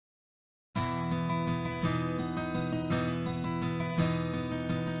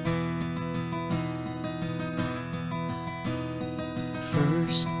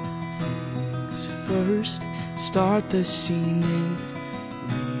first, start the scene in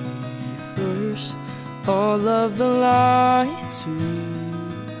reverse. All of the lines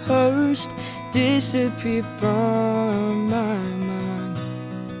rehearsed disappear from my mind.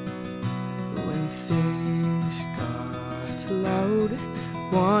 When things got loud,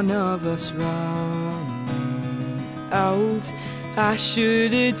 one of us running out, I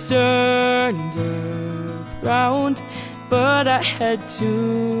should have turned around, but I had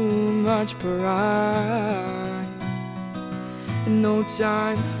too much pride. And no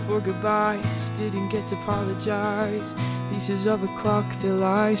time for goodbyes, didn't get to apologize. Pieces of a clock, their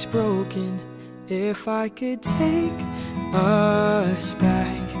lives broken. If I could take us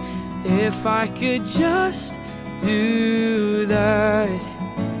back, if I could just do that,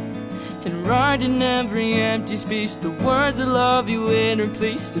 and write in every empty space the words I love you and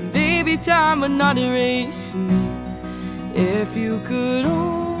replace them. Maybe time would not erase me. If you could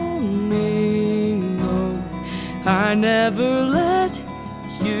only know, I never let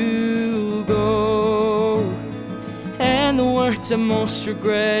you go. And the words I most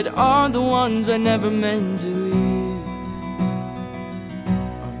regret are the ones I never meant to leave.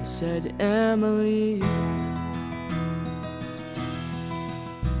 Unsaid Emily.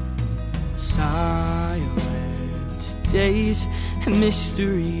 Silent days,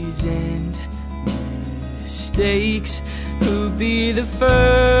 mysteries and mistakes. Who'd be the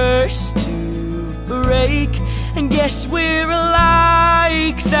first to break? And guess we're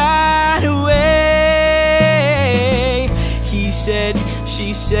alike that way. He said,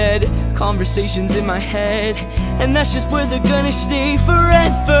 she said, conversations in my head, and that's just where they're gonna stay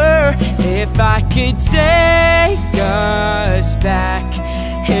forever. If I could take us back,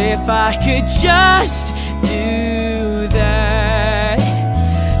 if I could just do that,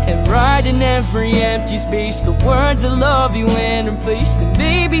 and write in every empty space the words I love you and replace them.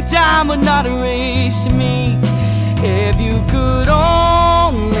 Maybe time would not erase me. If you could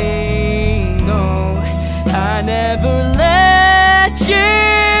only know, I never let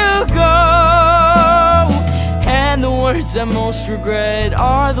you go. And the words I most regret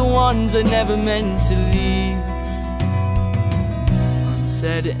are the ones I never meant to leave.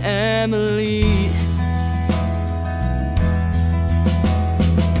 Unsaid Emily.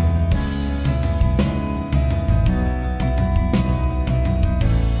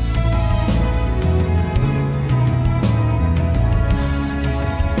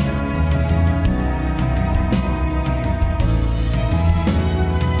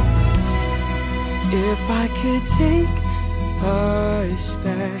 If I could take us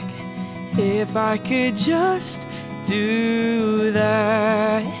back, if I could just do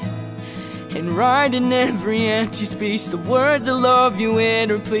that, and write in every empty space the words I love you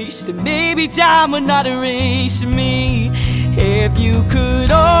and replace them. Maybe time would not erase me. If you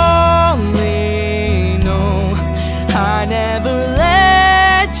could only know, I never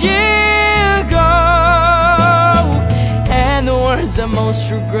let you go. And the words I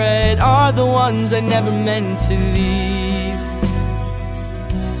most regret are the ones I never meant to leave.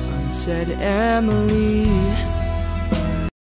 Unsaid Emily.